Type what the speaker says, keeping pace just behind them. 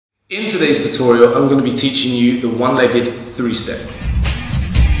In today's tutorial, I'm going to be teaching you the one-legged three-step.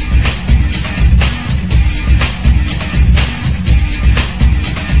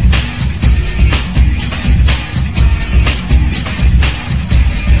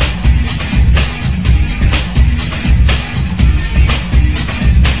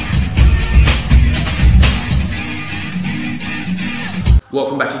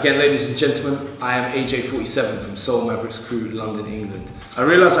 Welcome back again, ladies and gentlemen. I am AJ-47 from Soul Mavericks crew, London, England. I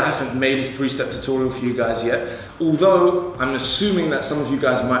realise I haven't made a three-step tutorial for you guys yet, although I'm assuming that some of you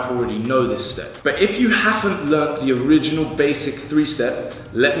guys might already know this step. But if you haven't learnt the original basic three-step,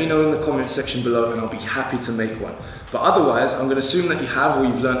 let me know in the comment section below and I'll be happy to make one. But otherwise, I'm going to assume that you have or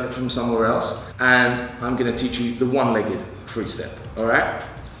you've learnt it from somewhere else, and I'm going to teach you the one-legged three-step, alright?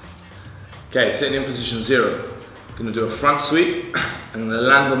 Okay, sitting in position 0. I'm going to do a front sweep. I'm going to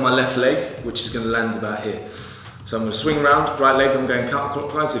land on my left leg, which is going to land about here. So I'm going to swing around, right leg, I'm going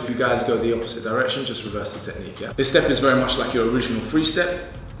counterclockwise. If you guys go the opposite direction, just reverse the technique, yeah? This step is very much like your original free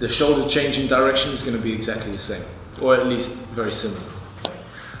step. The shoulder changing direction is going to be exactly the same, or at least very similar.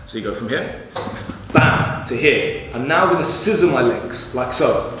 So you go from here, bam, to here. I'm now going to scissor my legs, like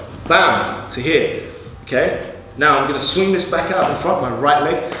so. Bam, to here, okay? Now I'm going to swing this back out in front, my right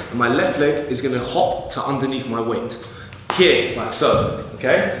leg, and my left leg is going to hop to underneath my weight. Here, like so,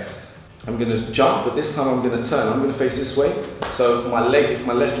 okay? I'm going to jump, but this time I'm going to turn. I'm going to face this way, so my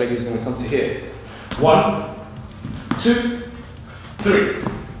left leg is going to come to here. 1, 2, 3.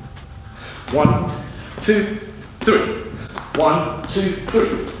 1, 2, 3. 1, 2, 3.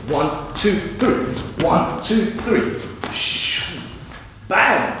 1, 2, 3. 1, 2, 3.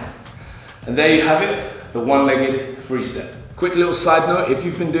 Bam! And there you have it, the one-legged free step. Quick little side note, if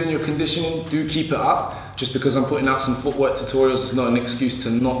you've been doing your conditioning, do keep it up. Just because I'm putting out some footwork tutorials is not an excuse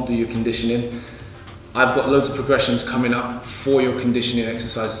to not do your conditioning. I've got loads of progressions coming up for your conditioning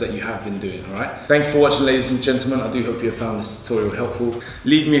exercises that you have been doing, alright? Thank you for watching, ladies and gentlemen. I do hope you have found this tutorial helpful.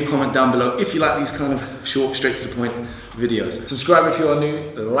 Leave me a comment down below if you like these kind of short, straight to the point videos. Subscribe if you are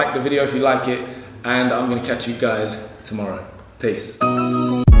new, like the video if you like it, and I'm going to catch you guys tomorrow. Peace.